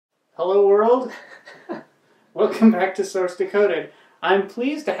Hello world, welcome back to Source Decoded. I'm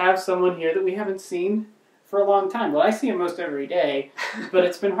pleased to have someone here that we haven't seen for a long time. Well, I see him most every day, but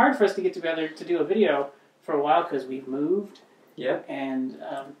it's been hard for us to get together to do a video for a while because we've moved. Yep. And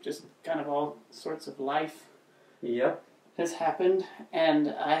just kind of all sorts of life Yep. has happened.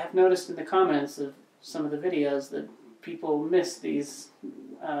 And I have noticed in the comments of some of the videos that people miss these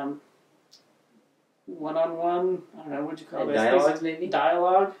one-on-one, I don't know, what'd you call this? Dialogues, maybe?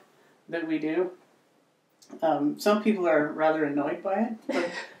 Dialogue that we do. Some people are rather annoyed by it, but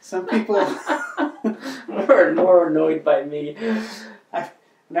some people more annoyed by me. And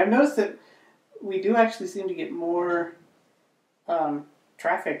I've noticed that we do actually seem to get more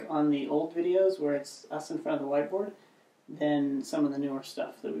traffic on the old videos where it's us in front of the whiteboard than some of the newer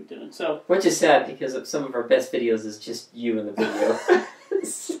stuff that we've done. So, which is sad because some of our best videos is just you in the video.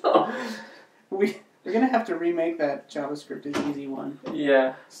 So we're going to have to remake that JavaScript is easy one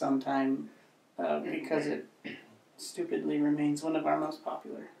sometime because it stupidly remains one of our most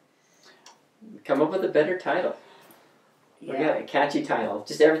popular. Come up with a better title. Yeah. We got a catchy title.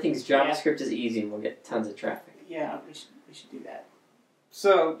 Just everything's JavaScript is easy and we'll get tons of traffic. Yeah, we should do that.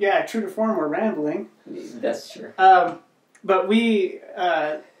 So, yeah, true to form, we're rambling. That's true. But we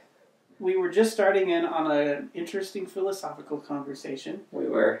were just starting in on an interesting philosophical conversation. We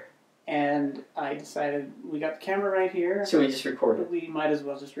were. And I decided we got the camera right here. Should we just record it? We might as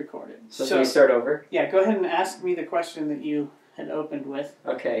well just record it. So should we start over? Yeah, go ahead and ask me the question that you had opened with.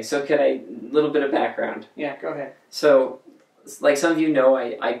 Okay, so a little bit of background. Yeah, go ahead. So, like some of you know,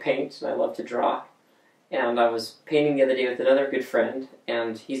 I paint and I love to draw. And I was painting the other day with another good friend,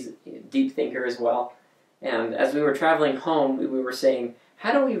 and he's a deep thinker as well. And as we were traveling home, we were saying,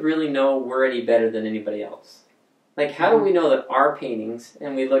 how do we really know we're any better than anybody else? Like, how do we know that our paintings,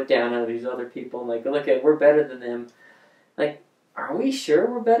 and we look down at these other people, and like, look at, we're better than them. Like, are we sure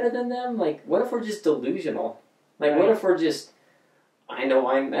we're better than them? Like, what if we're just delusional? Like, what if we're just,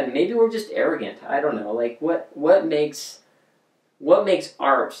 and maybe we're just arrogant. I don't know. Like, what makes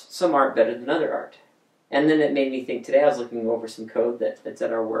art, some art better than other art? And then it made me think today, I was looking over some code that's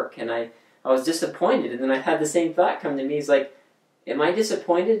at our work, and I was disappointed, and then I had the same thought come to me. It's like, am I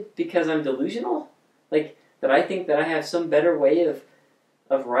disappointed because I'm delusional? Like, that I think that I have some better way of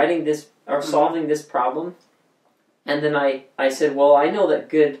writing this, or solving this problem? And then I said, well, I know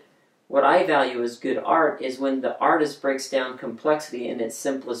that what I value as good art is when the artist breaks down complexity in its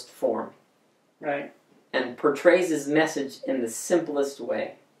simplest form. Right. And portrays his message in the simplest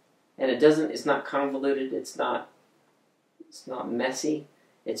way. And it's not convoluted, it's not messy,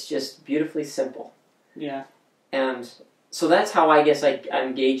 it's just beautifully simple. Yeah. And so that's how I guess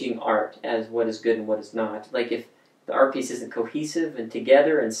I'm gauging art as what is good and what is not. Like if the art piece isn't cohesive and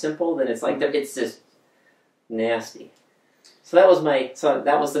together and simple, then it's like it's just nasty. So that was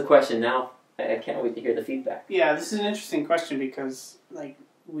the question. Now I can't wait to hear the feedback. Yeah, this is an interesting question because like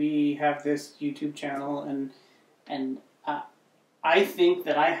we have this YouTube channel and I think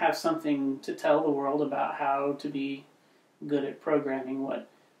that I have something to tell the world about how to be good at programming,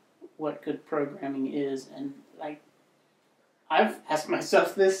 what good programming is, and like I've asked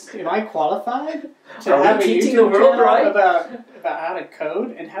myself this: am I qualified to have a YouTube channel about how to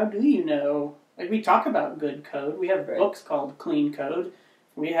code? And how do you know? Like we talk about good code. We have books called Clean Code.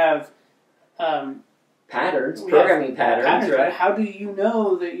 We have patterns, programming patterns. Right? How do you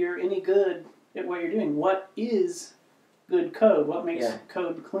know that you're any good at what you're doing? What is good code? What makes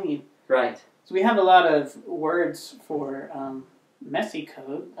code clean? Right. So we have a lot of words for messy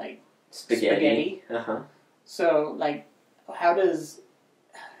code, like spaghetti. Uh-huh. So, like, have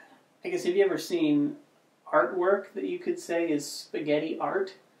you ever seen artwork that you could say is spaghetti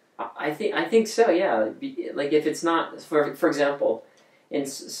art? I think so, yeah. Like, if it's not, for example, in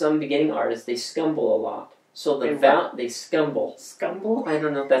some beginning artists, they scumble a lot. So they scumble. Scumble? I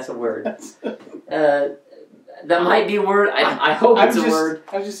don't know if that's a word. That might be a word. I hope it's a word.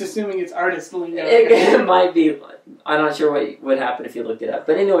 I'm just assuming it's artist lingo. It might be. I'm not sure what would happen if you looked it up.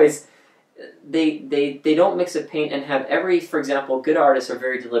 But anyways, they don't mix a paint and have for example, good artists are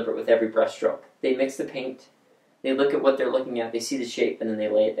very deliberate with every brush stroke. They mix the paint, they look at what they're looking at, they see the shape, and then they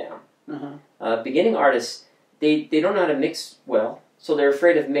lay it down. Uh-huh. Beginning artists, they don't know how to mix well, so they're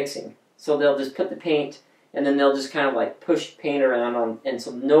afraid of mixing. So they'll just put the paint, and then they'll just kind of like push paint around and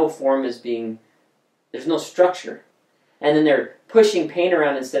so no form is being... There's no structure. And then they're pushing paint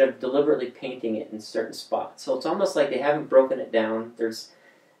around instead of deliberately painting it in certain spots. So it's almost like they haven't broken it down.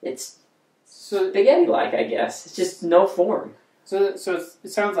 It's spaghetti-like, I guess. It's just no form. So it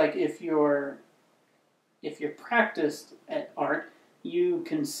sounds like if you're practiced at art, you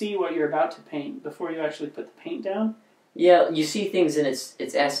can see what you're about to paint before you actually put the paint down. Yeah, you see things in its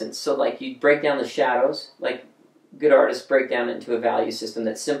essence. So like you break down the shadows, like good artists break down into a value system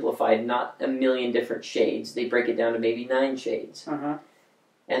that's simplified, not a million different shades. They break it down to maybe 9 shades. Uh-huh.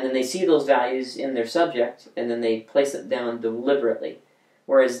 And then they see those values in their subject, and then they place it down deliberately.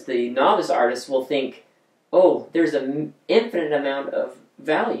 Whereas the novice artist will think, oh, there's an infinite amount of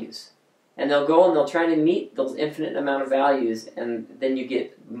values. And they'll go and they'll try to meet those infinite amount of values, and then you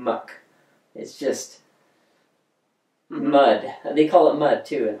get muck. It's just mud. They call it mud,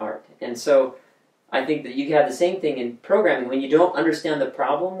 too, in art. And so I think that you have the same thing in programming. When you don't understand the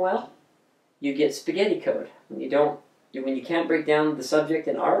problem well, you get spaghetti code. When you can't break down the subject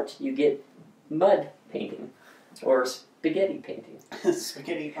in art, you get mud painting or spaghetti painting.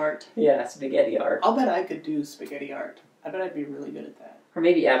 Spaghetti art. Yeah, spaghetti art. I'll bet I could do spaghetti art. I bet I'd be really good at that. Or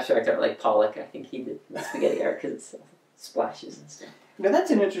maybe abstract art like Pollock. I think he did spaghetti art because it splashes and stuff. Now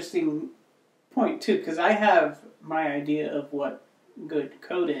that's an interesting point too, because I have my idea of what good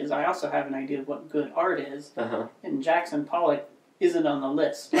code is. I also have an idea of what good art is. Uh-huh. And Jackson Pollock isn't on the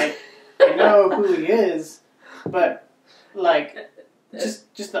list. Like, I know who he is, but like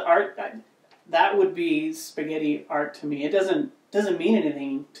just the art, that would be spaghetti art to me. It doesn't mean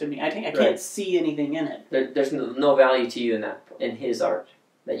anything to me. I can't see anything in it. There's no value to you in his art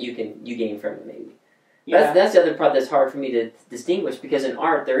that you gain from it, maybe. Yeah. That's the other part that's hard for me to distinguish, because in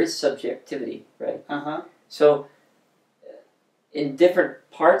art there is subjectivity, right? Uh-huh. So in different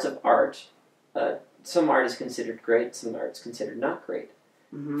parts of art, some art is considered great, some art is considered not great.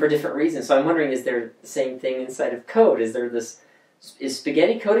 Mm-hmm. For different reasons. So I'm wondering, is there the same thing inside of code? Is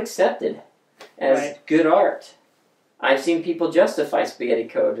spaghetti code accepted as good art? I've seen people justify spaghetti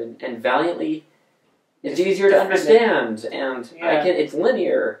code and valiantly. It's easier to understand, and it's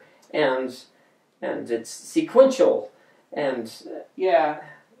linear, and it's sequential, and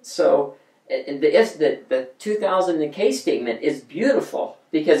So the 2000 case statement is beautiful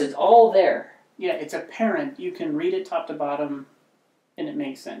because it's all there. Yeah, it's apparent. You can read it top to bottom, and it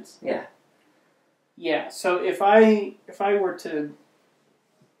makes sense. Yeah. Yeah. So if I were to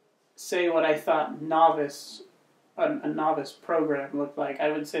say what I thought a novice program looked like,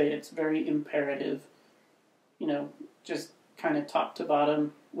 I would say it's very imperative. You know, just kind of top to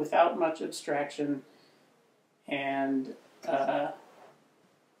bottom, without much abstraction, and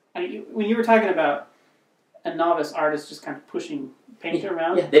when you were talking about a novice artist just kind of pushing paint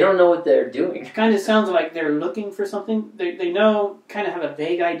around, they don't know what they're doing. It kind of sounds like they're looking for something. They know, kind of have a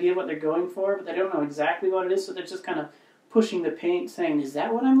vague idea of what they're going for, but they don't know exactly what it is, so they're just kind of pushing the paint, saying, is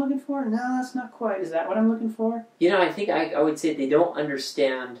that what I'm looking for? No, that's not quite. Is that what I'm looking for? You know, I think I would say they don't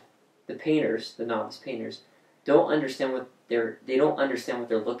understand, the painters, the novice painters, they don't understand what they're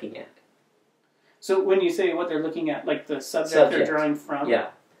looking at. So when you say what they're looking at, like the subject. They're drawing from? Yeah.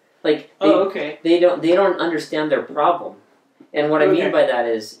 Like, okay. They don't understand their problem. And what I mean by that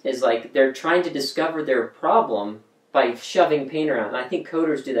is like they're trying to discover their problem by shoving paint around. And I think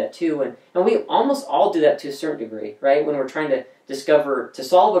coders do that too, and we almost all do that to a certain degree, right? When we're trying to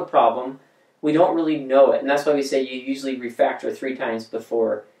solve a problem, we don't really know it, and that's why we say you usually refactor 3 times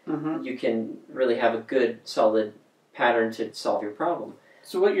before you can really have a good, solid pattern to solve your problem.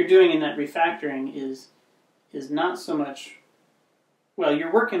 So what you're doing in that refactoring is not so much, well,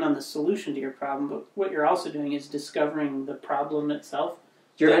 you're working on the solution to your problem, but what you're also doing is discovering the problem itself.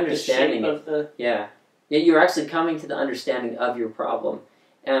 You're understanding it. Yeah, you're actually coming to the understanding of your problem.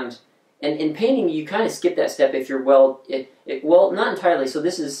 And in painting, you kind of skip that step if you're well, not entirely. So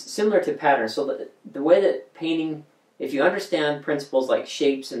this is similar to patterns. So the way that painting, if you understand principles like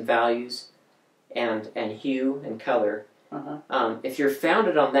shapes and values and hue and color, if you're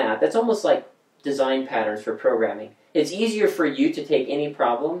founded on that, that's almost like design patterns for programming. It's easier for you to take any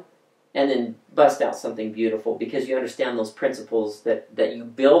problem and then bust out something beautiful because you understand those principles that you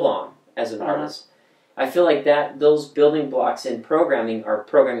build on as an artist. I feel like those building blocks in programming are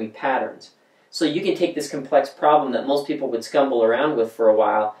programming patterns. So you can take this complex problem that most people would scumble around with for a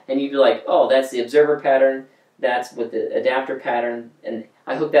while, and you'd be like, oh, that's the observer pattern, that's with the adapter pattern, and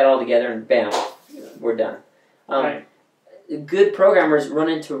I hook that all together, and bam, we're done. Good programmers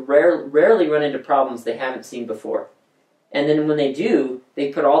rarely run into problems they haven't seen before. And then when they do,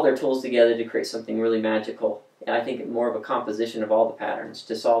 they put all their tools together to create something really magical. And I think more of a composition of all the patterns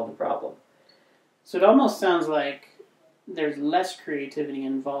to solve the problem. So it almost sounds like there's less creativity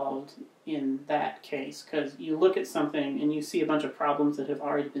involved in that case, because you look at something and you see a bunch of problems that have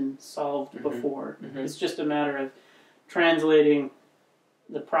already been solved before. It's just a matter of translating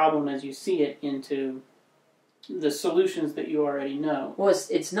the problem as you see it into the solutions that you already know. Well,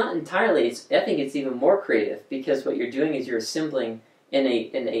 it's not entirely. I think it's even more creative, because what you're doing is you're assembling in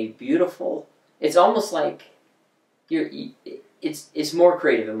a beautiful. It's almost like it's more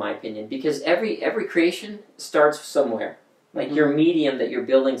creative in my opinion, because every creation starts somewhere. Like your medium that you're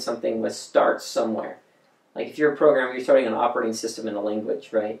building something with starts somewhere. Like if you're a programmer, you're starting an operating system in a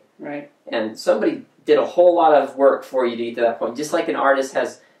language, right? Right. And somebody did a whole lot of work for you to get to that point. Just like an artist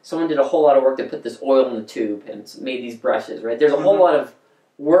someone did a whole lot of work to put this oil in the tube and made these brushes, right? There's a whole lot of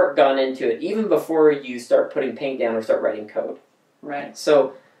work gone into it, even before you start putting paint down or start writing code. Right.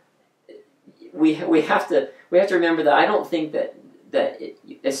 So we have to remember that I don't think that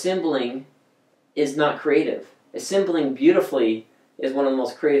assembling is not creative. Assembling beautifully is one of the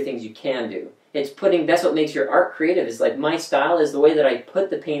most creative things you can do. That's what makes your art creative. Is like my style is the way that I put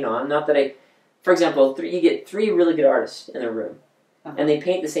the paint on. Not that for example, you get 3 really good artists in a room, and they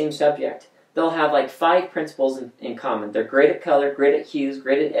paint the same subject. They'll have like 5 principles in common. They're great at color, great at hues,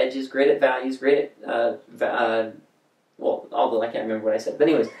 great at edges, great at values, great at although I can't remember what I said, but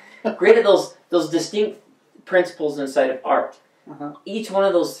anyways, great at those distinct principles inside of art. Each one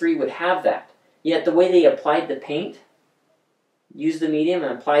of those 3 would have that. Yet the way they applied the paint, used the medium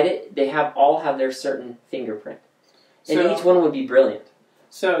and applied it, they all have their certain fingerprint. And each one would be brilliant.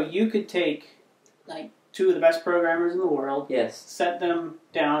 So you could take like 2 of the best programmers in the world, yes, set them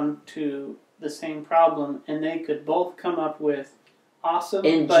down to the same problem, and they could both come up with awesome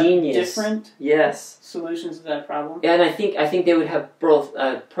ingenious, but different solutions to that problem. And I think they would have both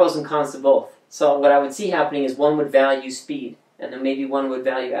pros and cons to both. So what I would see happening is one would value speed, and then maybe one would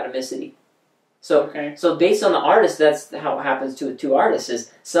value atomicity. So based on the artist, that's how it happens to 2 artists.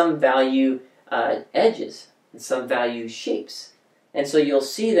 Is some value edges and some value shapes, and so you'll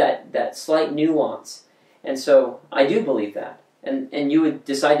see that slight nuance. And so I do believe that, and you would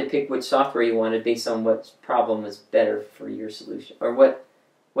decide to pick which software you wanted based on what problem is better for your solution, or what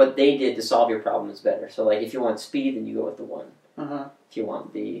they did to solve your problem is better. So like if you want speed, then you go with the one. If you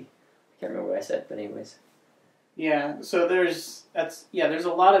want I can't remember what I said, but anyways. Yeah, so there's a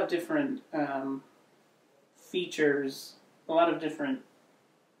lot of different features, a lot of different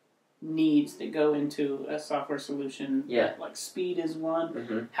needs that go into a software solution. Yeah. Like speed is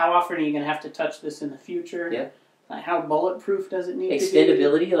one. How often are you going to have to touch this in the future? Yeah. Like how bulletproof does it need to be?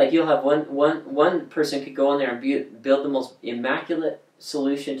 Extendability, like you'll have one person could go in there and build the most immaculate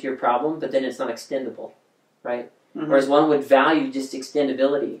solution to your problem, but then it's not extendable, right? Whereas one would value just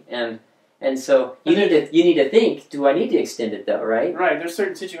extendability, and so you need to think, do I need to extend it though, right? Right. There's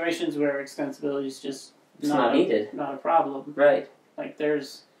certain situations where extensibility is just not needed, not a problem. Right. Like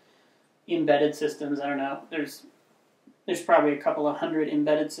there's embedded systems. I don't know. There's probably a couple of 100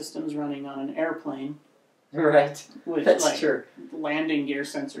 embedded systems running on an airplane. Right. With That's true. Landing gear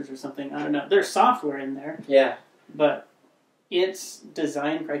sensors or something. I don't know. There's software in there. Yeah. But its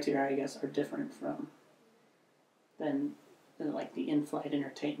design criteria, I guess, are different than like the in-flight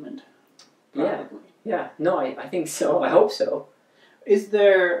entertainment. Probably. Yeah. No, I think so. I hope so.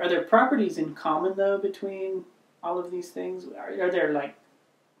 Are there properties in common though between all of these things? Are there like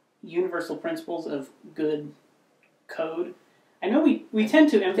universal principles of good code? I know we tend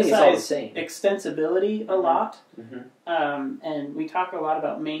to emphasize extensibility a lot, and we talk a lot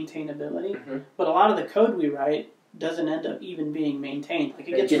about maintainability, but a lot of the code we write doesn't end up even being maintained. Like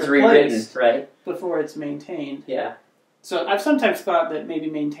it gets rewritten, right? Before it's maintained. Yeah. So I've sometimes thought that maybe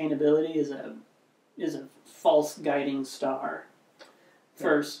maintainability is a false guiding star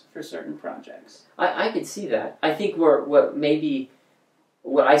for certain projects. I could see that. I think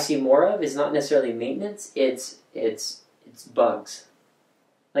what I see more of is not necessarily maintenance. It's bugs.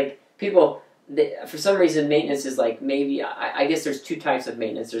 Like people, for some reason, maintenance is like maybe I guess there's 2 types of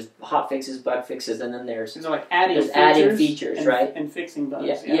maintenance. There's hot fixes, bug fixes, and then there's like adding features, right? And fixing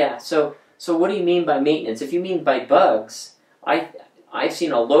bugs. Yeah. So what do you mean by maintenance? If you mean by bugs, I've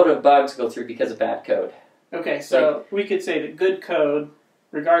seen a load of bugs go through because of bad code. Okay, so we could say that good code,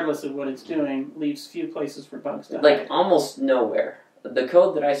 regardless of what it's doing, leaves few places for bugs to hide. Almost nowhere. The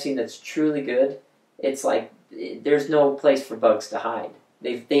code that I've seen that's truly good, it's like there's no place for bugs to hide.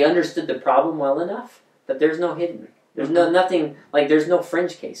 They understood the problem well enough, but there's no hidden. There's nothing, like there's no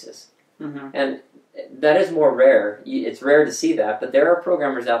fringe cases. And that is more rare. It's rare to see that, but there are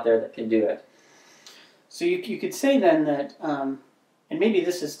programmers out there that can do it. So you could say then that, and maybe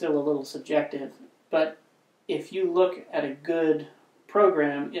this is still a little subjective, but if you look at a good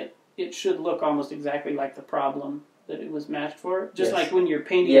program, it should look almost exactly like the problem that it was matched for. Just like when you're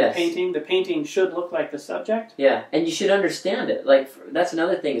painting a painting, the painting should look like the subject. Yeah, and you should understand it. Like that's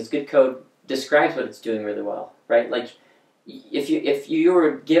another thing is good code describes what it's doing really well, right? Like if you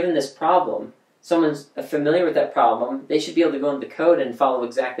were given this problem, someone's familiar with that problem, they should be able to go into the code and follow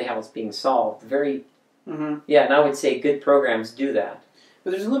exactly how it's being solved. Yeah, and I would say good programs do that.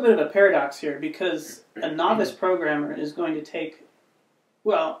 But there's a little bit of a paradox here because a novice programmer is going to take,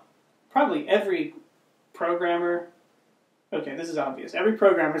 well, probably every programmer, okay, this is obvious. Every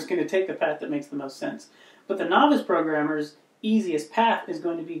programmer is going to take the path that makes the most sense. But the novice programmer's easiest path is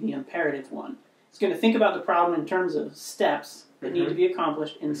going to be the imperative one. It's going to think about the problem in terms of steps that need to be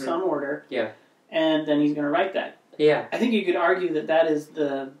accomplished in some order. Yeah. And then he's going to write that. Yeah. I think you could argue that that is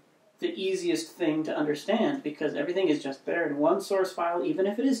the easiest thing to understand because everything is just there in one source file, even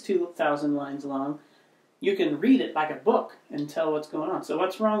if it is 2,000 lines long. You can read it like a book and tell what's going on. So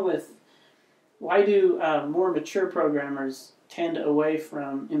what's wrong with, why do more mature programmers tend away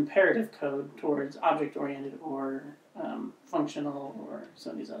from imperative code towards object-oriented or functional or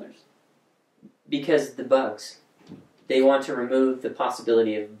some of these others? Because the bugs. They want to remove the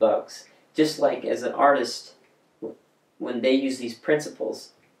possibility of bugs. Just like as an artist, when they use these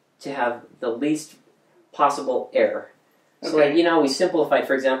principles to have the least possible error. So like, we simplified,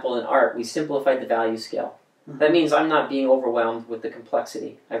 for example, in art, we simplified the value scale. That means I'm not being overwhelmed with the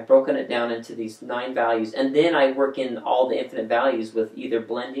complexity. I've broken it down into these 9 values, and then I work in all the infinite values with either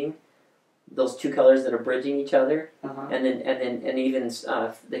blending those 2 colors that are bridging each other, and even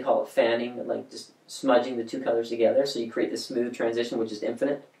they call it fanning, like just smudging the 2 colors together, so you create this smooth transition, which is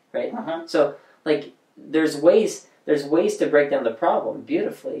infinite, right? So like there's ways to break down the problem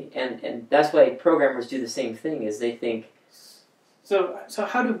beautifully, and that's why programmers do the same thing. Is they think. So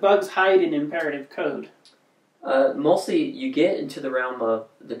how do bugs hide in imperative code? Mostly you get into the realm of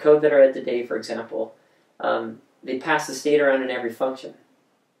the code that are at today, for example. They pass the state around in every function.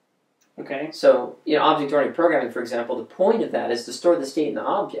 Okay. So, object-oriented programming, for example, the point of that is to store the state in the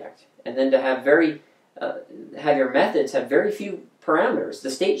object, and then to have have your methods have very few parameters.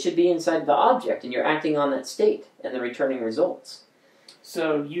 The state should be inside the object, and you're acting on that state and the returning results.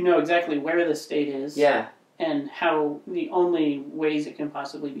 So you know exactly where the state is. Yeah. And how the only ways it can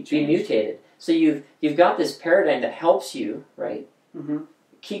possibly be changed. Be mutated. So you've got this paradigm that helps you, right?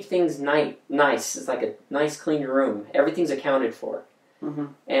 Keep things nice. It's like a nice, clean room. Everything's accounted for.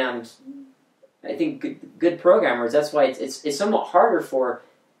 And I think good programmers. That's why it's somewhat harder for.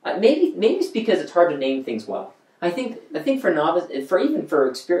 Maybe it's because it's hard to name things well. I think for novice, for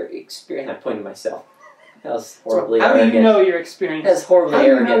experience. I'm pointing to myself. That was horribly arrogant. How do you know your experience? That's horribly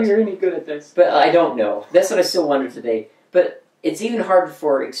arrogant. How do you know you're any good at this? But I don't know. That's what I still wonder today. But it's even harder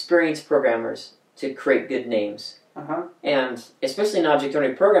for experienced programmers to create good names. And especially in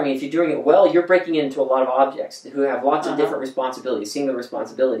object-oriented programming, if you're doing it well, you're breaking into a lot of objects who have lots of different responsibilities, singular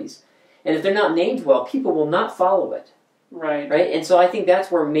responsibilities. And if they're not named well, people will not follow it. Right. Right? And so I think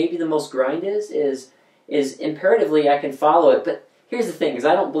that's where maybe the most grind is imperatively I can follow it, but here's the thing, is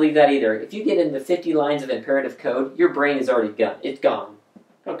I don't believe that either. If you get into 50 lines of imperative code, your brain is already gone. It's gone.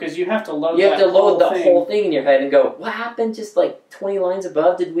 Oh, because you have to load. You have to load the whole thing in your head and go, what happened? Just like 20 lines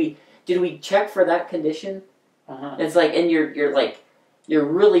above? Did we check for that condition? It's like, and you're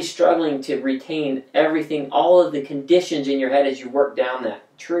really struggling to retain everything, all of the conditions in your head as you work down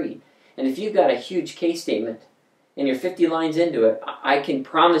that tree. And if you've got a huge case statement and you're 50 lines into it, I can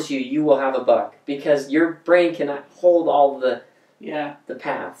promise you will have a bug because your brain cannot hold all the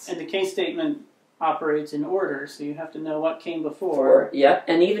paths. And the case statement operates in order, so you have to know what came before. Yep,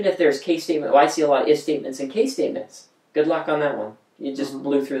 and even if there's case statement, I see a lot of if statements and case statements. Good luck on that one. You just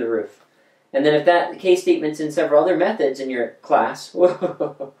blew through the roof. And then if that case statement's in several other methods in your class,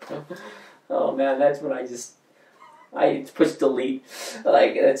 whoa, oh man, that's when I push delete.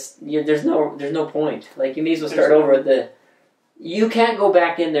 Like there's no point. Like you may as well start over at the. You can't go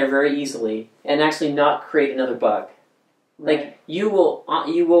back in there very easily and actually not create another bug. Like you will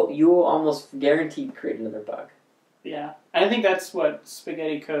almost guaranteed create another bug. Yeah, I think that's what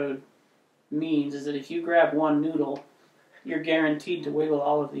spaghetti code means. Is that if you grab one noodle, you're guaranteed to wiggle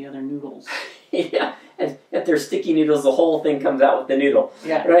all of the other noodles. Yeah, and if they're sticky noodles, the whole thing comes out with the noodle.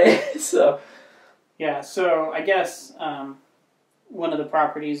 Yeah, right. So I guess one of the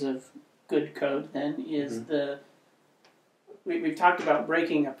properties of good code then is we've talked about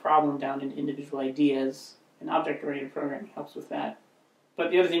breaking a problem down into individual ideas. And object-oriented programming helps with that. But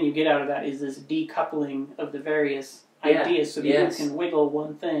the other thing you get out of that is this decoupling of the various ideas so that you can wiggle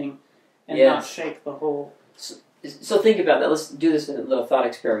one thing and not shake the whole. So think about that. Let's do this in a little thought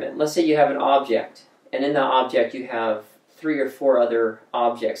experiment. Let's say you have an object, and in that object you have 3 or 4 other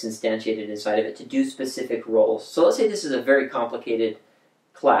objects instantiated inside of it to do specific roles. So let's say this is a very complicated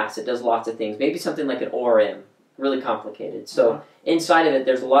class. It does lots of things. Maybe something like an ORM. Really complicated. So inside of it,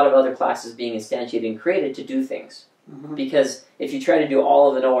 there's a lot of other classes being instantiated and created to do things. Because if you try to do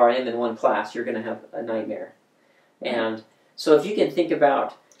all of an ORM in one class, you're going to have a nightmare. And so if you can think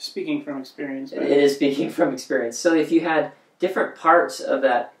about... Speaking from experience. It is speaking from experience. So if you had different parts of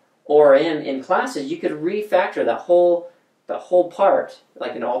that ORM in classes, you could refactor that whole part,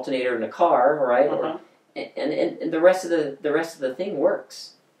 like an alternator in a car, right? Uh-huh. And the rest of the thing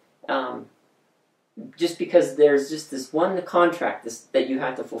works. Just because there's just this one contract that you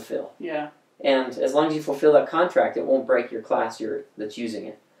have to fulfill. Yeah. And as long as you fulfill that contract, it won't break your class that's using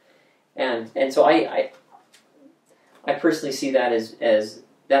it. And so I personally see that as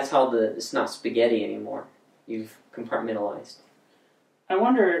that's how it's not spaghetti anymore. You've compartmentalized. I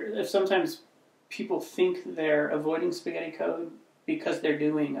wonder if sometimes people think they're avoiding spaghetti code because they're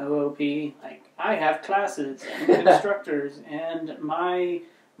doing OOP. Like, I have classes and instructors, and my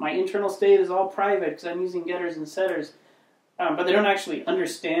internal state is all private because I'm using getters and setters. But they don't actually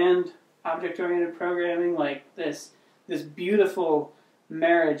understand object-oriented programming, like this beautiful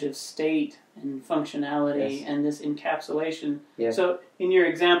marriage of state and functionality, yes. and this encapsulation. Yeah. So in your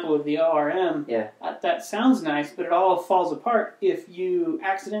example of the ORM, yeah. That sounds nice, but it all falls apart if you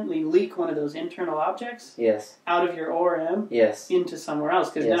accidentally leak one of those internal objects yes. out of your ORM yes. into somewhere else,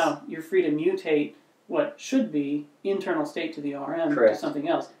 because yes. now you're free to mutate what should be internal state to the ORM Correct. to something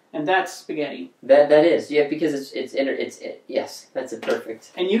else. And that's spaghetti. That is, yeah, because yes, that's a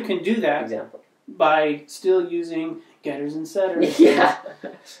perfect And you can do that example. by still using getters and setters. Yeah.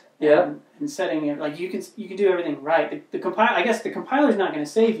 Yeah. And setting it, like, you can do everything right. I guess the compiler's not going to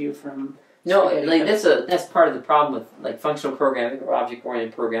save you from No, spaghetti like code. that's part of the problem with like functional programming or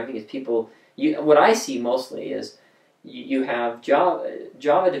object-oriented programming is what I see mostly is you have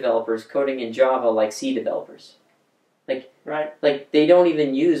Java developers coding in Java like C developers. Right. Like they don't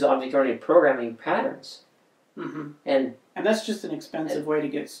even use object-oriented programming patterns. Mm-hmm. And that's just an expensive way to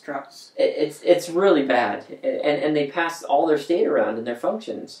get structs. It's really bad, and they pass all their state around in their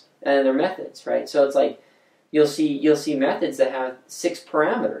functions and their methods, right? So it's like you'll see methods that have 6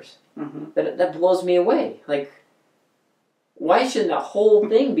 parameters. Mm-hmm. That blows me away. Like, why shouldn't the whole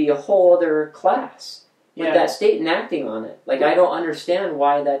thing be a whole other class with that state and acting on it? Like, I don't understand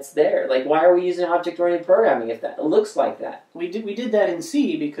why that's there. Like, why are we using object-oriented programming if that looks like that? We did that in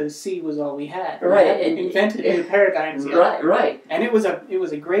C because C was all we had. Right, We hadn't invented new paradigms yet. Right. And it was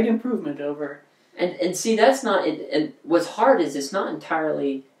a great improvement over. And see, that's not. And what's hard is it's not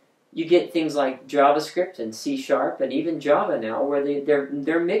entirely. You get things like JavaScript and C# and even Java now, where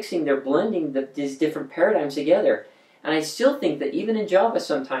they're mixing, they're blending these different paradigms together. And I still think that even in Java,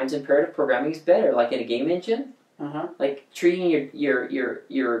 sometimes imperative programming is better. Like in a game engine, like treating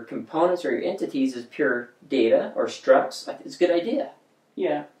your components or your entities as pure data or structs, it's a good idea.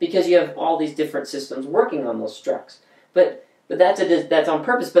 Yeah. Because you have all these different systems working on those structs. But that's on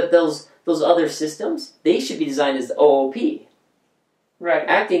purpose. But those other systems, they should be designed as OOP. Right.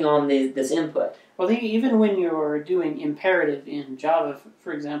 Acting on this input. Well, even when you're doing imperative in Java,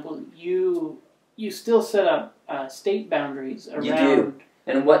 for example, you still set up state boundaries around. You do.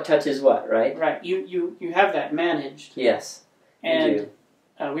 And what touches what, right? Right. You have that managed. Yes. And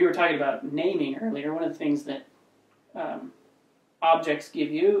we were talking about naming earlier. One of the things that objects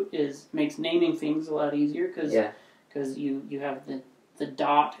give you makes naming things a lot easier because you have the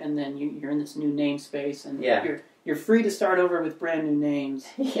dot, and then you're in this new namespace, and you're free to start over with brand new names.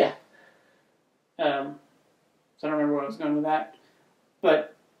 Yeah. So I don't remember where I was going with that,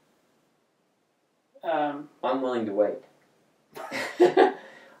 but I'm willing to wait.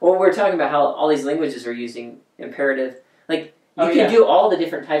 Well, we're talking about how all these languages are using imperative. Like, you can do all the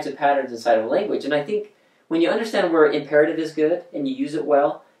different types of patterns inside of a language, and I think when you understand where imperative is good, and you use it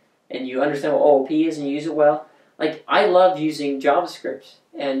well, and you understand what OOP is, and you use it well, like, I love using JavaScript,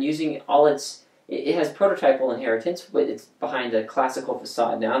 and using all it has prototypal inheritance, but it's behind a classical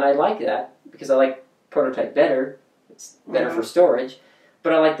facade now, and I like that, because I like prototype better. It's better for storage,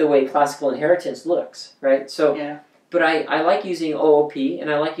 but I like the way classical inheritance looks, right? So, but I like using OOP, and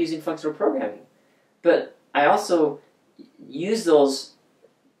I like using functional programming, but I also use those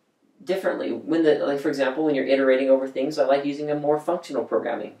differently. Like, for example, when you're iterating over things, I like using a more functional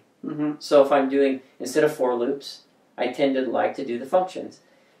programming. Mm-hmm. So if I'm doing, instead of for loops, I tend to like to do the functions,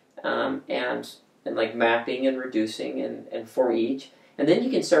 and like mapping and reducing and for each, and then you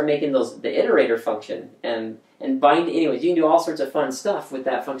can start making the iterator function and bind. Anyways, you can do all sorts of fun stuff with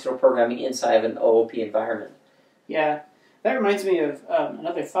that functional programming inside of an OOP environment. Yeah, that reminds me of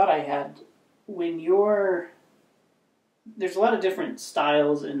another thought I had. There's a lot of different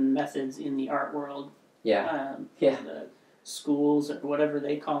styles and methods in the art world. The schools or whatever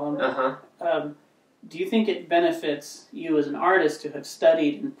they call them. Do you think it benefits you as an artist to have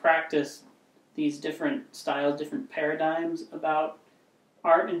studied and practiced these different styles, different paradigms about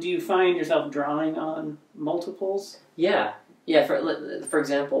art? And do you find yourself drawing on multiples? Yeah. For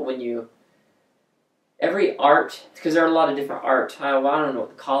example, when you every art, because there are a lot of different art. I don't know what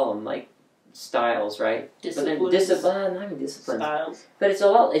to call them, like styles, right? Disciplines. But then discipline, not even disciplines. Styles. But it's a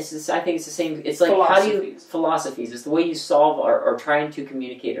lot. It's just, I think it's the same. It's like how do you philosophies? It's the way you solve or trying to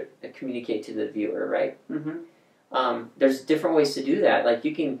communicate to the viewer, right? Mm-hmm. There's different ways to do that. Like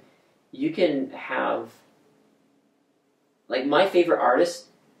you can have, like my favorite artists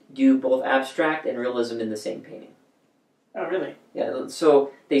do both abstract and realism in the same painting. Oh, really? Yeah.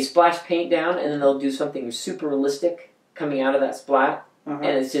 So they splash paint down, and then they'll do something super realistic coming out of that splat. Uh-huh.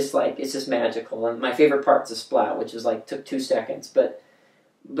 And it's just magical. And my favorite part's a splat, which is like took 2 seconds. But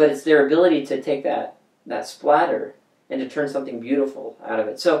it's their ability to take that splatter and to turn something beautiful out of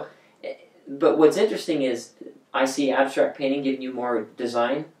it. So, but what's interesting is I see abstract painting giving you more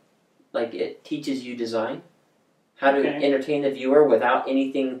design. Like it teaches you design, how to entertain the viewer without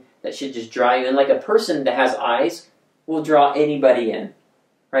anything that should just draw you in. Like a person that has eyes will draw anybody in,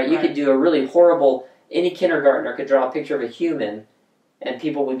 right? You could do a really horrible. Any kindergartner could draw a picture of a human. And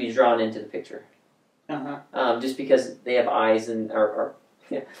people would be drawn into the picture, just because they have eyes and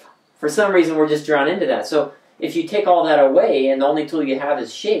for some reason we're just drawn into that. So if you take all that away and the only tool you have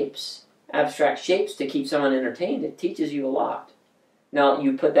is shapes, abstract shapes to keep someone entertained, it teaches you a lot. Now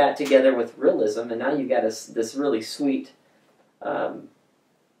you put that together with realism, and now you got this really sweet, I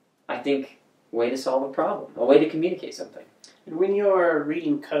think, way to solve a problem, a way to communicate something. And when you're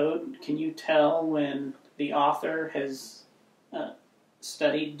reading code, can you tell when the author has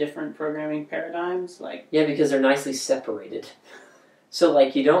studied different programming paradigms? Yeah, because they're nicely separated. So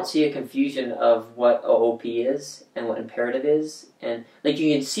like you don't see a confusion of what OOP is and what imperative is, and like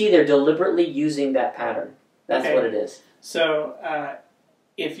you can see they're deliberately using that pattern. That's what it is. So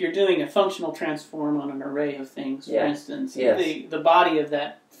if you're doing a functional transform on an array of things, for instance, the body of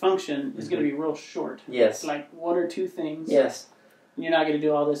that function is going to be real short. Yes. Like 1 or 2 things. Yes. You're not going to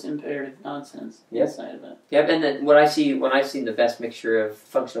do all this imperative nonsense inside of it. Yep, and then when I've seen the best mixture of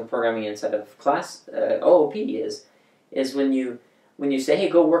functional programming inside of class OOP is when you say, hey,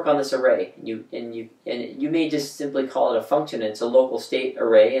 go work on this array, and you may just simply call it a function. It's a local state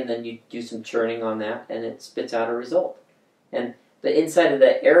array, and then you do some churning on that, and it spits out a result. But inside of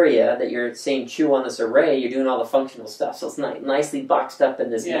the area that you're saying chew on this array, you're doing all the functional stuff. So it's nicely boxed up in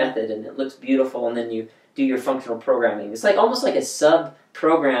this method, and it looks beautiful, and then you do your functional programming. It's like almost like a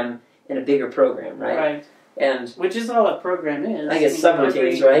sub-program in a bigger program, right? Right. And which is all a program is. I guess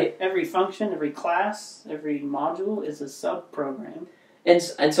subroutines, right? Every function, every class, every module is a sub-program. And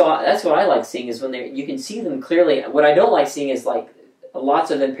so that's what I like seeing is when you can see them clearly. What I don't like seeing is like lots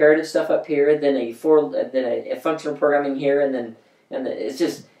of imperative stuff up here, then a functional programming here, and it's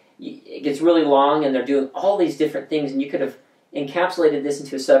just it gets really long, and they're doing all these different things, and you could have encapsulated this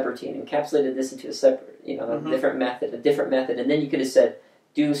into a subroutine, encapsulated this into a separate, a different method, and then you could have said,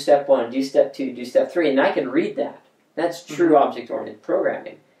 do step 1, do step 2, do step 3, and I can read that. That's true object-oriented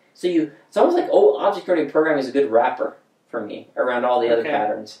programming. So it's almost like object-oriented programming is a good wrapper for me around all the other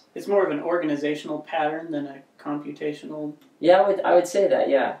patterns. It's more of an organizational pattern than a computational. Yeah, I would say that.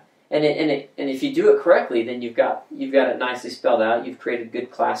 Yeah, and if you do it correctly, then you've got it nicely spelled out. You've created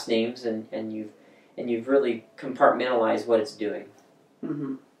good class names, and you've really compartmentalized what it's doing.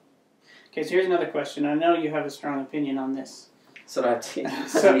 Mm-hmm. Okay, so here's another question. I know you have a strong opinion on this. So I have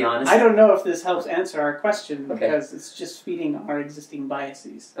to be honest. I don't know if this helps answer our question because it's just feeding our existing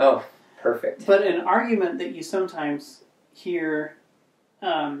biases. Oh, perfect. But an argument that you sometimes hear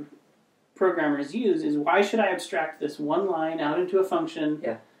programmers use is, why should I abstract this one line out into a function?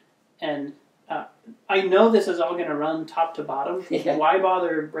 Yeah. And I know this is all going to run top to bottom. Yeah. Why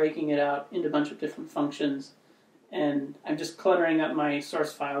bother breaking it out into a bunch of different functions? And I'm just cluttering up my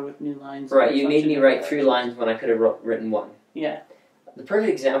source file with new lines. Right, you made me write 3 lines when I could have written 1. Yeah. The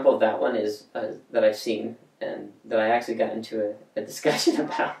perfect example of that one is that I've seen, and that I actually got into a discussion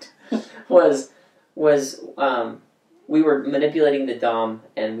about, was we were manipulating the DOM,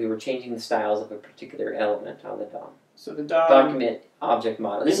 and we were changing the styles of a particular element on the DOM. So the DOM... Document Object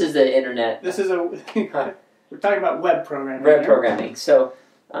Model. This is the internet. This is we're talking about web programming. Web programming. So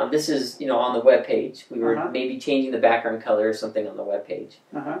this is, on the web page. We were maybe changing the background color or something on the web page.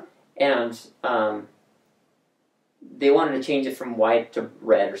 And they wanted to change it from white to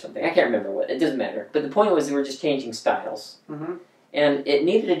red or something. I can't remember what. It doesn't matter. But the point was they were just changing styles. And it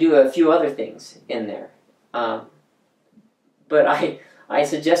needed to do a few other things in there. But I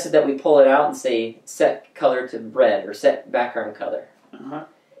suggested that we pull it out and say set color to red or set background color.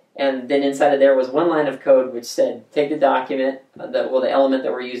 And then inside of there was one line of code which said, take the document, the element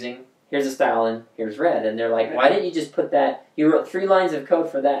that we're using, here's a style, and here's red. And they're like, why didn't you just put that? You wrote 3 lines of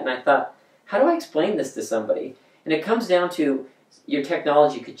code for that. And I thought, how do I explain this to somebody? And it comes down to, your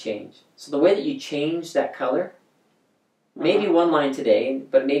technology could change. So the way that you change that color, maybe one line today,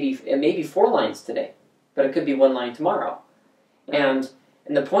 but it may be 4 lines today, but it could be 1 line tomorrow. And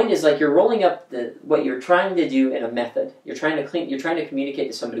the point is, like, you're rolling up what you're trying to do in a method. You're trying to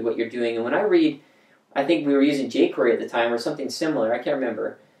communicate to somebody what you're doing. And when I read, I think we were using jQuery at the time or something similar. I can't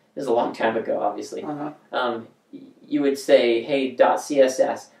remember. This is a long time ago, obviously. You would say, hey,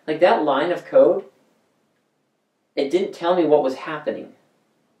 .css. Like, that line of code, it didn't tell me what was happening.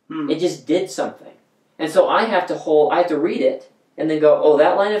 It just did something. And so I have to read it and then go, oh,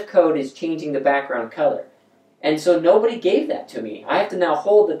 that line of code is changing the background color. And so nobody gave that to me. I have to now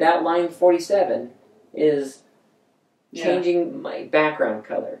hold that line 47 is changing my background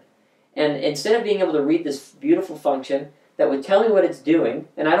color. And instead of being able to read this beautiful function that would tell me what it's doing,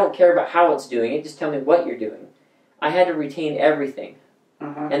 and I don't care about how it's doing it, just tell me what you're doing, I had to retain everything.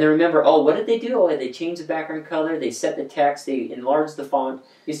 And then remember, oh, what did they do? Oh, they changed the background color, they set the text, they enlarged the font.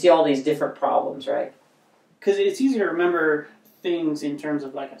 You see all these different problems, right? Because it's easy to remember things in terms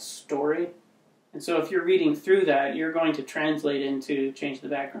of like a story. And so if you're reading through that, you're going to translate into change the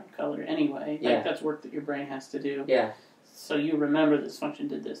background color anyway. Yeah. Like, that's work that your brain has to do. Yeah. So you remember this function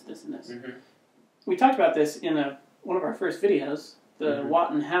did this, this, and this. We talked about this in one of our first videos, the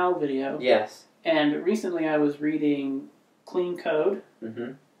What and How video. Yes. And recently I was reading Clean Code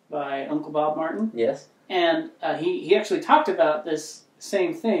by Uncle Bob Martin. Yes. And he actually talked about this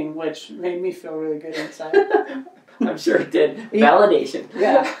same thing, which made me feel really good inside. I'm sure it did. Validation.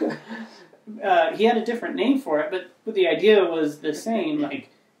 Yeah. He had a different name for it, but the idea was the same. Like,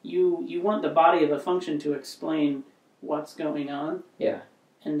 you want the body of a function to explain what's going on. Yeah.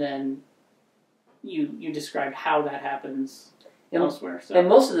 And then you describe how that happens elsewhere. So. And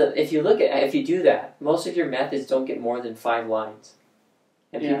most of if you do that, most of your methods don't get more than 5 lines.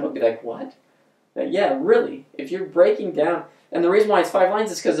 And people will be like, what? Yeah, really. If you're breaking down, and the reason why it's 5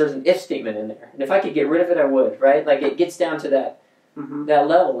 lines is because there's an if statement in there. And if I could get rid of it, I would, right? Like, it gets down to that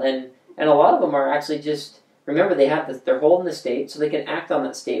level. And a lot of them are actually just, remember, they're holding the state, so they can act on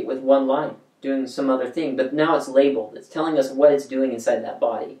that state with 1 line, doing some other thing. But now it's labeled. It's telling us what it's doing inside that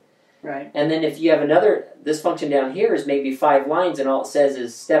body. Right. And then if you have this function down here is maybe 5 lines, and all it says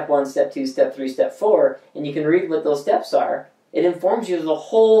is step 1, step 2, step 3, step 4, and you can read what those steps are, it informs you of the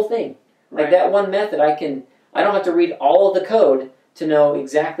whole thing. Like that one method, I don't have to read all of the code to know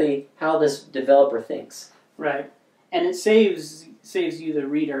exactly how this developer thinks. Right. And it saves you, the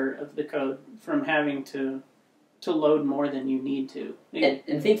reader of the code, from having to load more than you need to.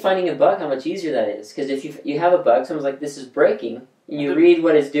 And think finding a bug, how much easier that is. Because if you have a bug, someone's like, this is breaking, and you read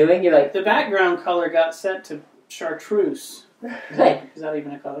what it's doing, you're like... The background color got set to chartreuse. Right. Is that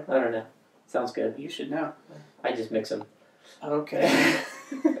even a color? I don't know. Sounds good. You should know. I just mix them. Okay.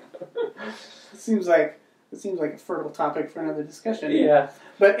 It seems like a fertile topic for another discussion. Yeah.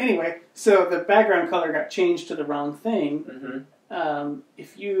 But anyway, so the background color got changed to the wrong thing.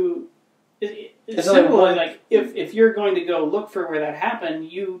 It's simple. Like, if you're going to go look for where that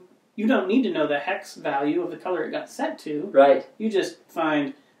happened, you don't need to know the hex value of the color it got set to. Right. You just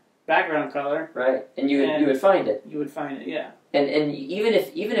find background color. Right. And you would find it. You would find it, yeah. And even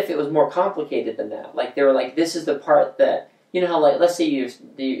if it was more complicated than that, like they were like, this is the part that, you know how, like, let's say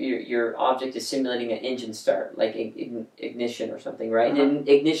your object is simulating an engine start, like ignition or something, right? And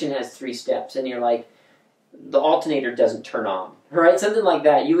ignition has 3 steps, and you're like, the alternator doesn't turn on, right? Something like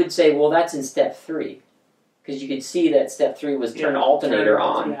that. You would say, well, that's in step 3, because you could see that step 3 was turn alternator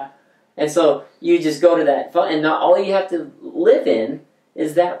on. Yeah. And so you just go to that, and not all you have to live in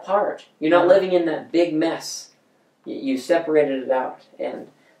is that part. You're not living in that big mess. You separated it out, and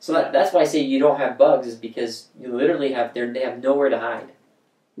so that's why I say you don't have bugs, is because you literally they have nowhere to hide.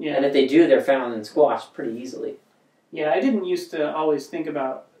 Yeah. And if they do, they're found and squashed pretty easily. Yeah, I didn't used to always think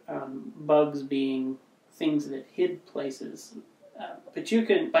about bugs being things that hid places, but you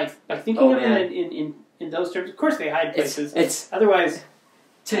can by thinking of them in those terms. Of course, they hide places. Otherwise,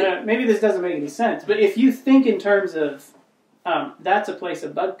 maybe this doesn't make any sense. But if you think in terms of that's a place a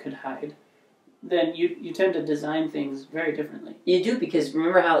bug could hide, then you tend to design things very differently. You do, because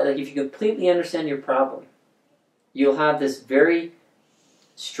remember how, like, if you completely understand your problem, you'll have this very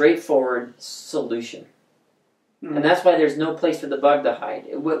straightforward solution. And that's why there's no place for the bug to hide.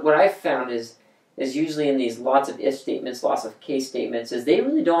 What I've found is usually in these lots of if statements, lots of case statements, is they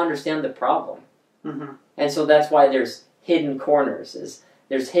really don't understand the problem. And so that's why there's hidden corners,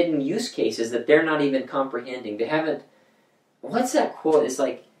 there's hidden use cases that they're not even comprehending. They haven't... What's that quote? It's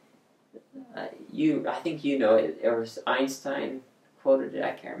like... I think you know it, or Einstein quoted it,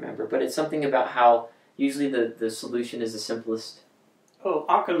 I can't remember, but it's something about how usually the solution is the simplest. Oh,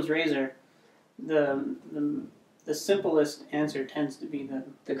 Occam's razor. The the simplest answer tends to be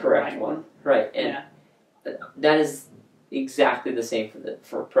the correct right one. Right, and yeah. that is exactly the same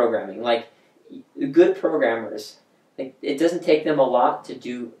for programming. Like, good programmers, like, it doesn't take them a lot to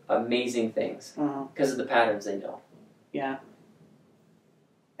do amazing things because of the patterns they know. Yeah.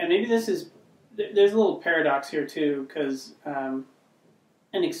 And maybe there's a little paradox here too, because an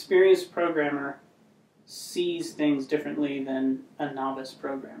experienced programmer sees things differently than a novice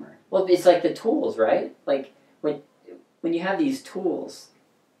programmer. Well, it's like the tools, right? Like, when you have these tools,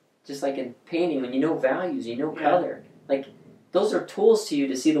 just like in painting, when you know values, you know color, like, those are tools to you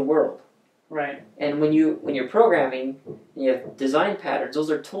to see the world. Right. And when you're programming, and you have design patterns,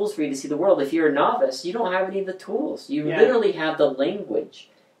 those are tools for you to see the world. If you're a novice, you don't have any of the tools. You literally have the language.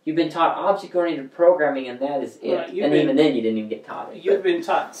 You've been taught object-oriented programming, and that is it. And even then, you didn't even get taught it. You've been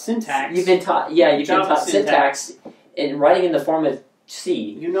taught syntax. You've been taught syntax and writing in the form of C.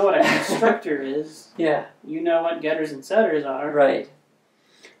 You know what a constructor is. Yeah. You know what getters and setters are. Right.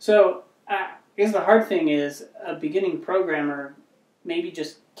 So, I guess the hard thing is a beginning programmer maybe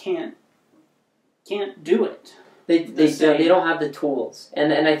just can't do it. They don't have the tools,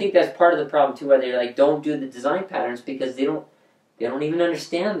 and I think that's part of the problem too. Why they like don't do the design patterns because they don't even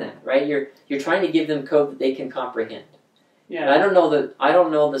understand that, right? You're trying to give them code that they can comprehend. Yeah. And I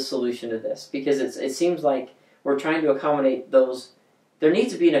don't know the solution to this because it seems like we're trying to accommodate those. There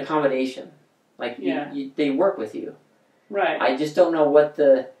needs to be an accommodation, like they work with you. Right. I just don't know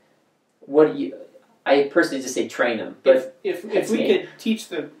I personally just say train them. But if we could teach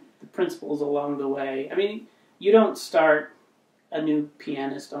the principles along the way, I mean, you don't start a new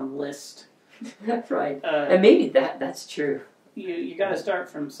pianist on Liszt. That's right. And maybe that's true. You got to start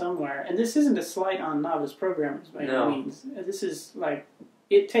from somewhere, and this isn't a slight on novice programmers by any means. This is like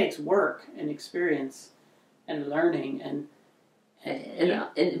it takes work and experience and learning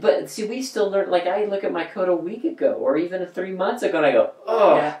but see, we still learn. Like I look at my code a week ago, or even 3 months ago, and I go,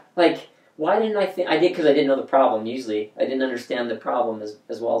 oh, like why didn't I think I did? Because I didn't know the problem. Usually, I didn't understand the problem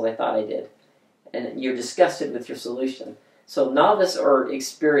as well as I thought I did, and you're disgusted with your solution. So novice or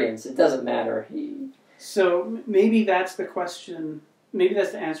experience, it doesn't matter. So maybe that's the question, maybe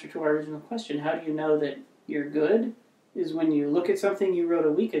that's the answer to our original question. How do you know that you're good? Is when you look at something you wrote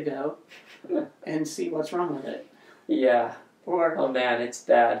a week ago and see what's wrong with it. Yeah. Or oh man, it's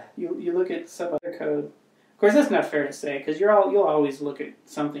bad. You look at some other code. Of course, that's not fair to say, because you'll always look at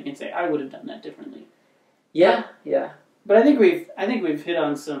something and say, I would have done that differently. Yeah, yeah. But I think we've hit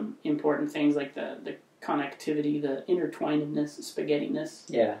on some important things like the connectivity, the intertwinedness,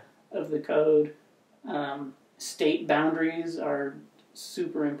 spaghettiness of the code. State boundaries are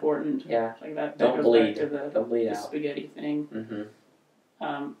super important. Yeah. Like that Don't goes bleed. back to the spaghetti thing.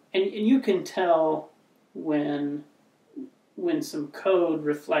 Mm-hmm. And you can tell when some code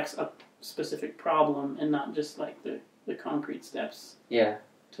reflects a specific problem and not just like the concrete steps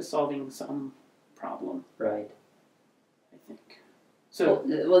to solving some problem. Right. I think. So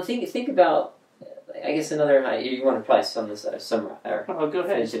well think about. I guess another. You want to probably sum this up, go ahead.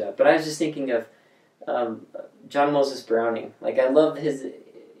 Finish it up. But I was just thinking of John Moses Browning. Like I love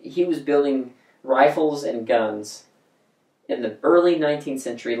he was building rifles and guns in the early 19th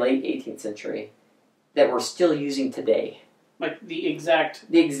century, late 18th century that we're still using today. Like the exact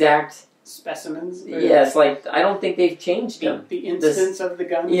specimens? Yes, like I don't think they've changed them. The instance of the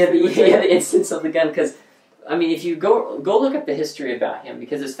gun? Yeah, the instance of the gun. Because, I mean, if you go look up the history about him,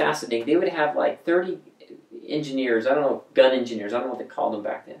 because it's fascinating, they would have like 30 engineers, I don't know, gun engineers, I don't know what they called them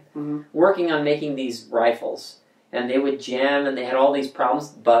back then, working on making these rifles. And they would jam, and they had all these problems,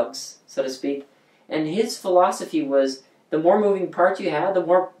 bugs, so to speak. And his philosophy was, the more moving parts you have, the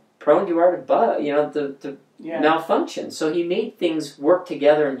more prone you are to malfunction. So he made things work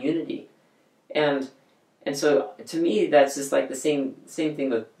together in unity. And so, to me, that's just like the same thing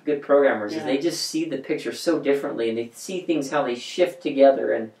with good programmers, is they just see the picture so differently, and they see things how they shift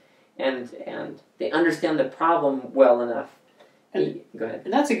together, and they understand the problem well enough. Go ahead.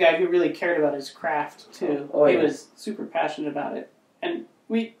 And that's a guy who really cared about his craft, too. He was super passionate about it. And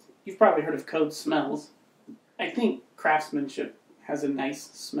you've probably heard of code smells. I think craftsmanship has a nice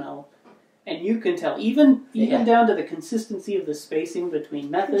smell. And you can tell, even down to the consistency of the spacing between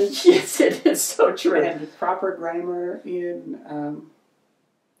methods. Yes, it is so true. And proper grammar in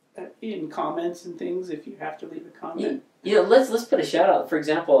comments and things, if you have to leave a comment. Let's put a shout out. For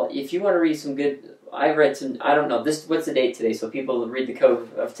example, if you want to read some good... I've read some... I don't know. What's the date today? So people read the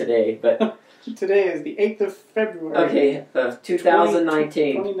code of today. But today is the 8th of February. Okay, of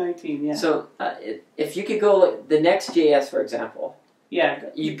 2019. 2019, yeah. So if you could go look... The Next.js, for example... Yeah.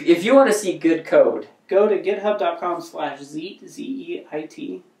 If you want to see good code... Go to github.com/zeet,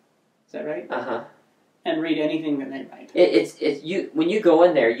 Z-E-I-T. Is that right? Uh-huh. and read anything that they write. It's you when you go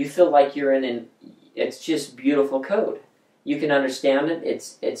in there, you feel like you're in an. It's just beautiful code. You can understand it.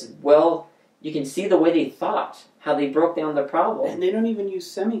 It's well. You can see the way they thought, how they broke down the problem. And they don't even use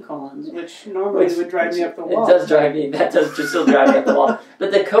semicolons, which normally would drive me up the wall. It does drive me. That does just still drive me up the wall.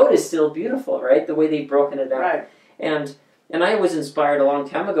 But the code is still beautiful, right? The way they've broken it down. Right. And I was inspired a long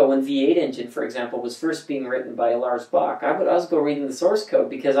time ago when V8 Engine, for example, was first being written by Lars Bach. I was go reading the source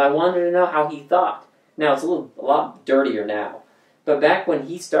code because I wanted to know how he thought. Now it's a lot dirtier now, but back when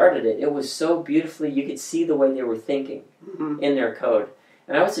he started it, it was so beautifully. You could see the way they were thinking in their code.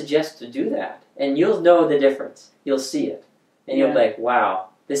 And I would suggest to do that. And you'll know the difference. You'll see it. And you'll be like, wow,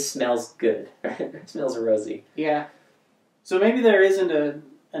 this smells good. It smells rosy. Yeah. So maybe there isn't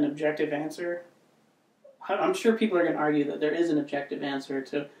an objective answer. I'm sure people are going to argue that there is an objective answer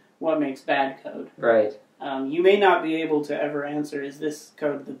to what makes bad code. Right. You may not be able to ever answer, is this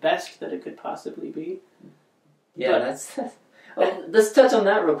code the best that it could possibly be? Yeah, that's let's touch on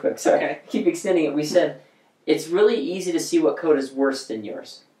that real quick. Sorry. Okay. Keep extending it. We said it's really easy to see what code is worse than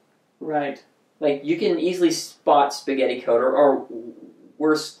yours. Right. Like, you can easily spot spaghetti code or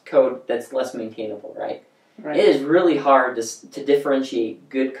worse code that's less maintainable, right? Right. It is really hard to differentiate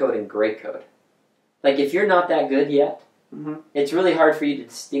good code and great code. Like, if you're not that good yet, it's really hard for you to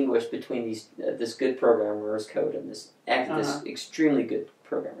distinguish between this good programmer's code and this extremely good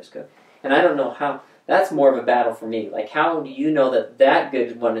programmer's code. And I don't know how. That's more of a battle for me. Like, how do you know that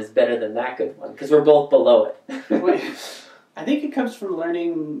good one is better than that good one? Because we're both below it. I think it comes from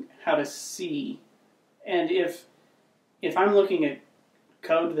learning how to see. And if I'm looking at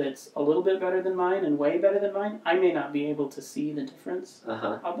code that's a little bit better than mine and way better than mine, I may not be able to see the difference.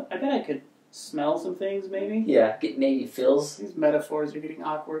 I bet I could smell some things, maybe. Yeah, maybe feels. These metaphors are getting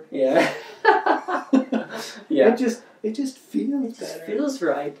awkward. Yeah. Yeah. It just feels better. It feels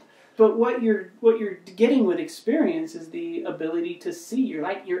right. But what you're getting with experience is the ability to see. You're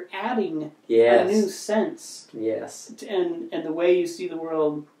adding a new sense. Yes. And the way you see the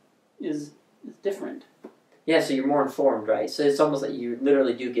world is different. Yeah, so you're more informed, right? So it's almost like you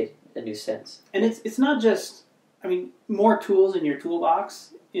literally do get a new sense. And it's not just, I mean, more tools in your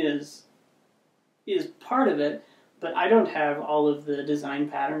toolbox is part of it, but I don't have all of the design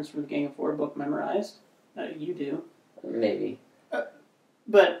patterns from the Gang of Four book memorized. You do. Maybe.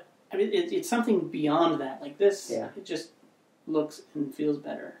 But I mean, it's something beyond that. Like this, it just looks and feels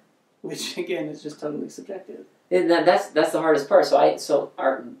better, which again is just totally subjective. And that's the hardest part.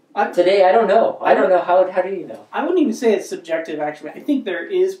 Today I don't know. I don't know how do you know? I wouldn't even say it's subjective. Actually, I think there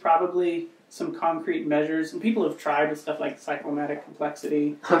is probably some concrete measures, and people have tried with stuff like cyclomatic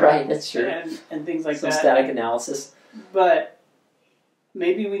complexity. Right, that's true. And things like some that. Static analysis. But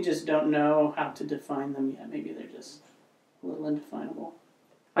maybe we just don't know how to define them yet. Maybe they're just a little indefinable.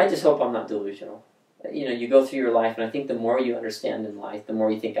 I just hope I'm not delusional. You know, you go through your life, and I think the more you understand in life, the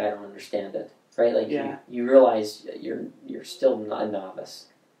more you think I don't understand it. Right? Like you realize you're still a novice,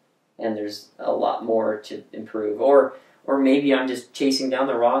 and there's a lot more to improve. Or maybe I'm just chasing down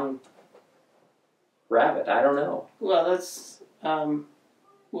the wrong rabbit. I don't know. Well, that's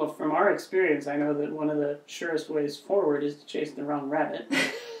from our experience, I know that one of the surest ways forward is to chase the wrong rabbit.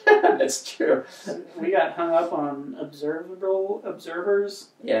 That's true. We got hung up on observers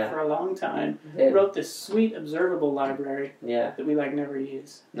for a long time. We wrote this sweet observable library that we never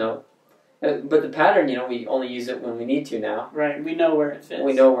use. No. But the pattern, we only use it when we need to now. Right, we know where it fits.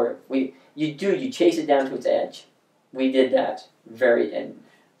 We know where you chase it down to its edge. We did that very end.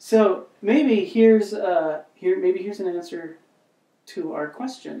 So maybe here's an answer to our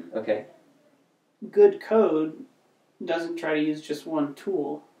question. Okay. Good code doesn't try to use just one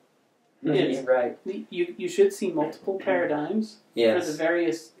tool. Right. You should see multiple paradigms for the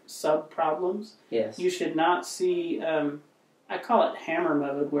various sub-problems. Yes. You should not see, I call it hammer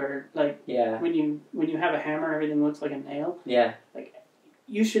mode, where when you have a hammer, everything looks like a nail. Yeah.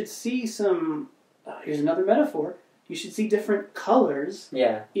 You should see some, here's another metaphor, you should see different colors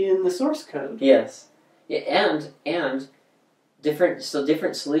in the source code. Yes. Yeah, and different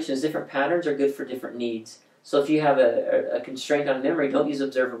solutions, different patterns are good for different needs. So if you have a constraint on memory, don't use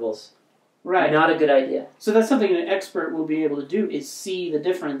observables. Right. Not a good idea. So that's something an expert will be able to do, is see the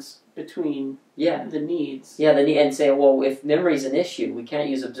difference between the needs. Yeah, and say, well, if memory's an issue, we can't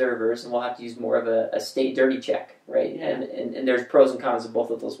use observers, and we'll have to use more of a state dirty check, right? Yeah. And there's pros and cons of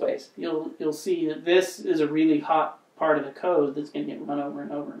both of those ways. You'll see that this is a really hot part of the code that's going to get run over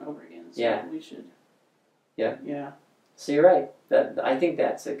and over and over again. So we should. Yeah. Yeah. So you're right. I think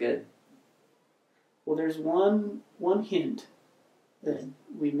that's a good. Well, there's one hint that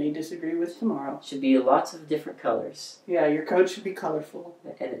we may disagree with tomorrow. Should be lots of different colors. Yeah, your code should be colorful.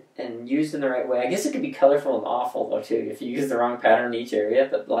 And used in the right way. I guess it could be colorful and awful, though, too, if you use the wrong pattern in each area,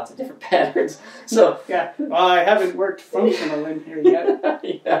 but lots of different patterns. So yeah, well, I haven't worked functional in here yet.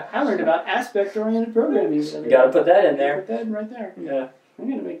 yeah. I learned about aspect-oriented programming. You got to put that in there. Put that in right there. Yeah. I'm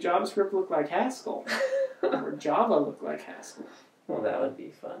going to make JavaScript look like Haskell. Or Java look like Haskell. Well, that would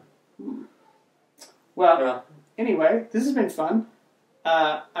be fun. Well, anyway, this has been fun.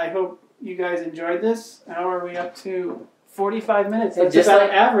 I hope you guys enjoyed this. How are we up to? 45 minutes. That's just about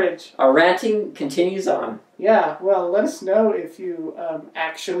like average. Our ranting continues on. Yeah, well, let us know if you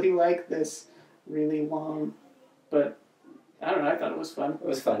actually like this really long, but I don't know, I thought it was fun. It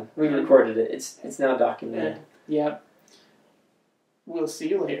was fun. We recorded it. It's now documented. Yep. We'll see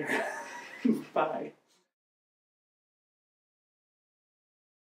you later. Bye.